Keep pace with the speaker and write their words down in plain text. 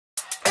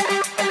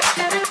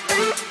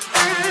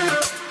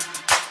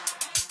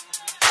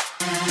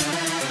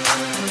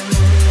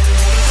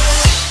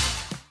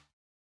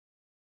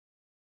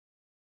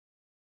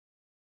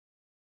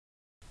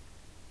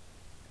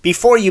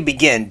Before you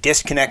begin,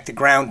 disconnect the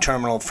ground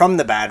terminal from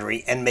the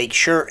battery and make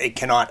sure it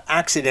cannot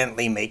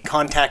accidentally make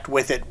contact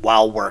with it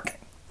while working.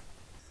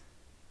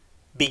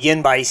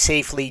 Begin by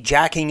safely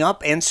jacking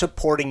up and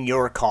supporting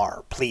your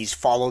car. Please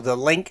follow the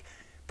link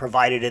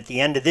provided at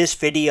the end of this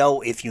video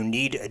if you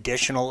need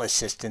additional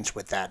assistance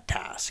with that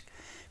task.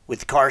 With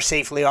the car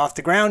safely off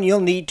the ground,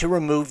 you'll need to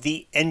remove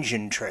the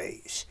engine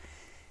trays.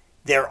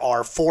 There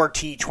are 4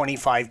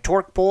 T25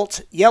 torque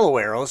bolts, yellow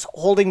arrows,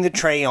 holding the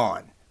tray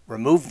on.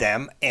 Remove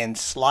them and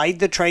slide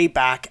the tray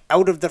back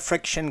out of the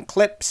friction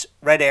clips,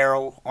 red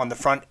arrow on the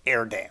front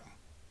air dam.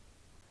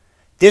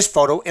 This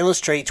photo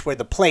illustrates where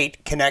the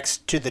plate connects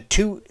to the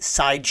 2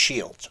 side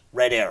shields,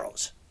 red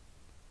arrows.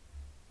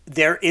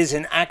 There is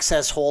an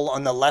access hole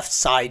on the left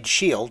side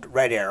shield,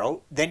 red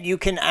arrow, that you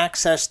can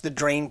access the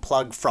drain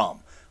plug from.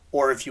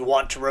 Or if you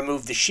want to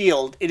remove the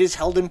shield, it is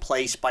held in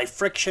place by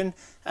friction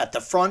at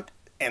the front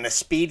and a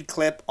speed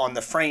clip on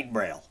the frame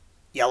rail,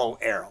 yellow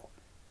arrow.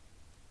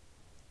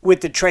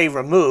 With the tray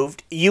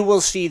removed, you will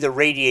see the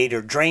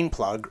radiator drain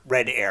plug,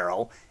 red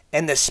arrow,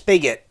 and the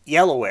spigot,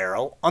 yellow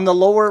arrow, on the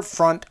lower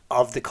front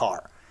of the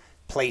car.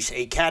 Place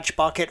a catch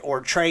bucket or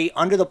tray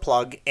under the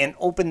plug and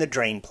open the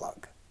drain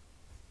plug.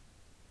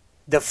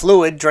 The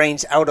fluid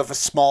drains out of a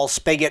small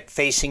spigot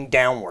facing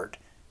downward.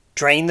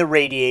 Drain the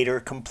radiator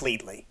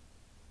completely.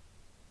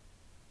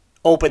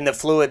 Open the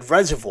fluid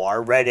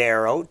reservoir, red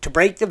arrow, to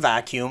break the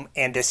vacuum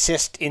and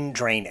assist in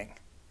draining.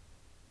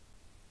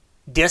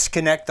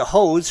 Disconnect the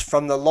hose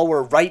from the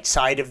lower right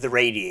side of the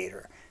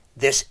radiator.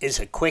 This is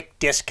a quick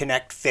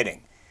disconnect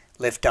fitting.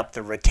 Lift up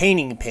the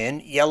retaining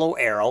pin, yellow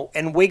arrow,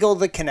 and wiggle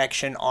the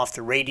connection off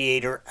the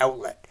radiator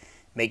outlet.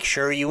 Make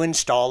sure you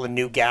install a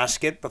new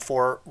gasket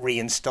before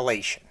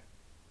reinstallation.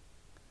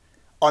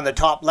 On the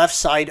top left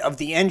side of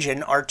the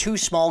engine are 2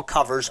 small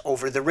covers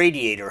over the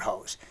radiator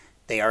hose.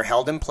 They are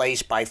held in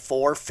place by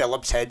 4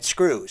 Phillips head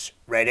screws,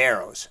 red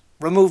arrows.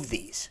 Remove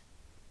these.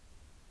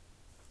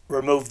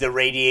 Remove the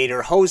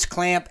radiator hose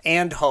clamp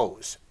and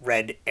hose,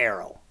 red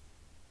arrow.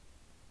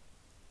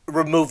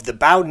 Remove the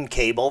Bowden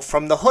cable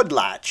from the hood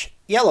latch,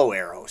 yellow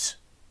arrows.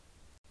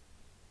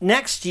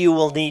 Next, you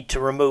will need to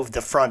remove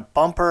the front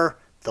bumper,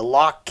 the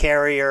lock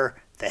carrier,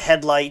 the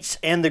headlights,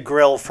 and the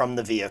grille from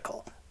the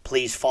vehicle.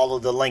 Please follow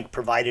the link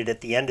provided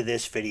at the end of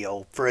this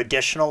video for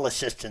additional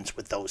assistance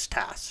with those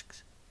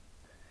tasks.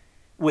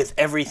 With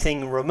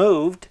everything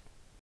removed,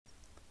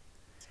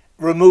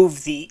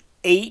 remove the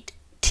 8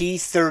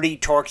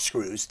 T30 torque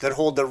screws that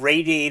hold the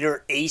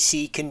radiator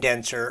AC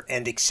condenser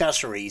and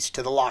accessories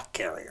to the lock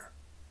carrier.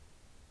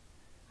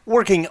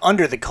 Working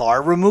under the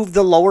car, remove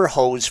the lower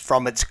hose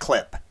from its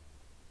clip.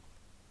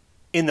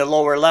 In the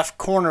lower left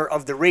corner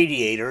of the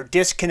radiator,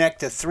 disconnect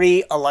the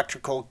 3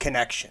 electrical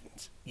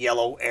connections,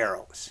 yellow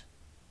arrows.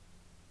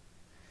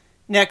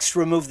 Next,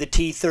 remove the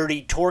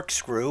T30 torque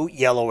screw,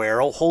 yellow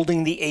arrow,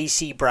 holding the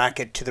AC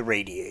bracket to the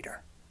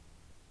radiator.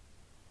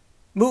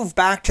 Move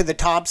back to the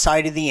top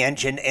side of the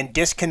engine and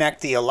disconnect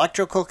the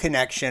electrical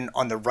connection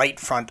on the right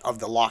front of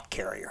the lock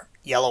carrier,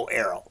 yellow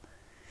arrow.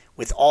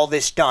 With all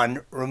this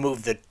done,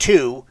 remove the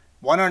 2,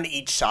 one on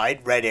each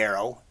side, red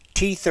arrow,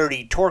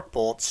 T30 torque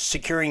bolts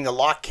securing the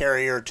lock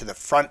carrier to the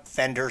front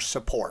fender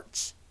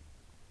supports.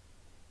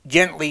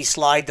 Gently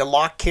slide the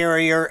lock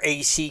carrier,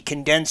 AC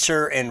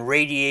condenser, and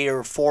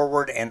radiator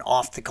forward and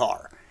off the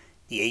car.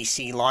 The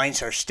AC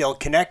lines are still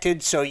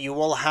connected, so you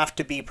will have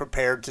to be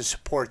prepared to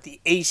support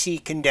the AC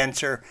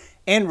condenser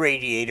and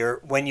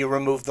radiator when you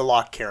remove the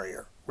lock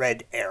carrier,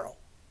 red arrow.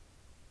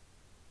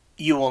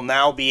 You will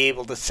now be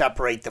able to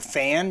separate the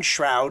fan,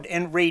 shroud,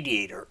 and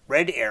radiator,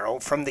 red arrow,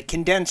 from the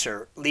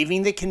condenser,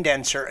 leaving the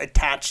condenser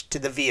attached to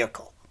the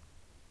vehicle.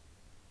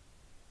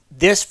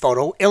 This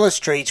photo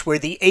illustrates where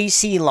the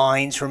AC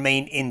lines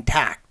remain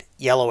intact,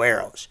 yellow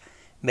arrows.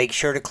 Make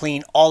sure to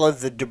clean all of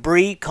the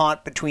debris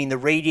caught between the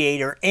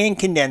radiator and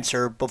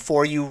condenser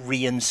before you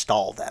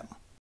reinstall them.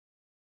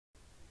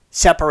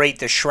 Separate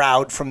the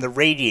shroud from the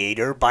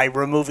radiator by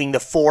removing the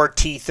 4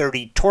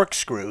 T30 torque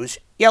screws,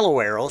 yellow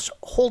arrows,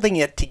 holding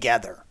it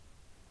together.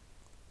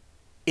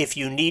 If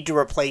you need to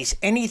replace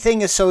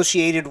anything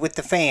associated with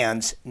the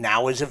fans,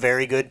 now is a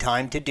very good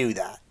time to do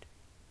that.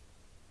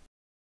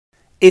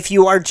 If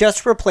you are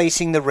just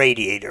replacing the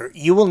radiator,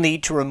 you will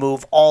need to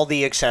remove all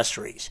the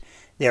accessories.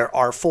 There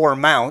are 4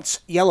 mounts,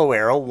 yellow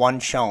arrow,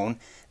 1 shown,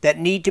 that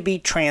need to be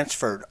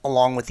transferred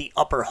along with the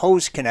upper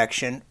hose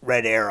connection,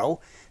 red arrow.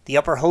 The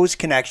upper hose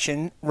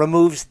connection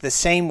removes the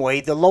same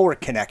way the lower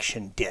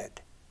connection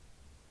did.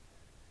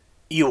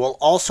 You will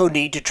also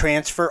need to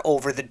transfer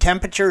over the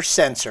temperature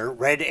sensor,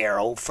 red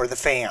arrow, for the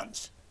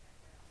fans.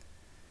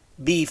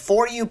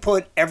 Before you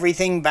put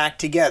everything back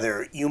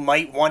together, you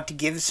might want to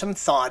give some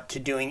thought to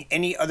doing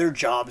any other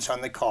jobs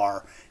on the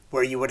car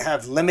where you would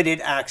have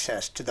limited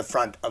access to the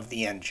front of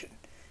the engine.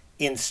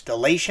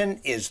 Installation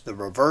is the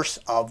reverse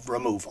of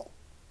removal.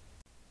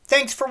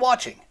 Thanks for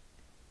watching.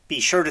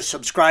 Be sure to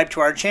subscribe to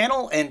our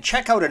channel and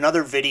check out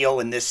another video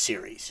in this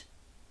series.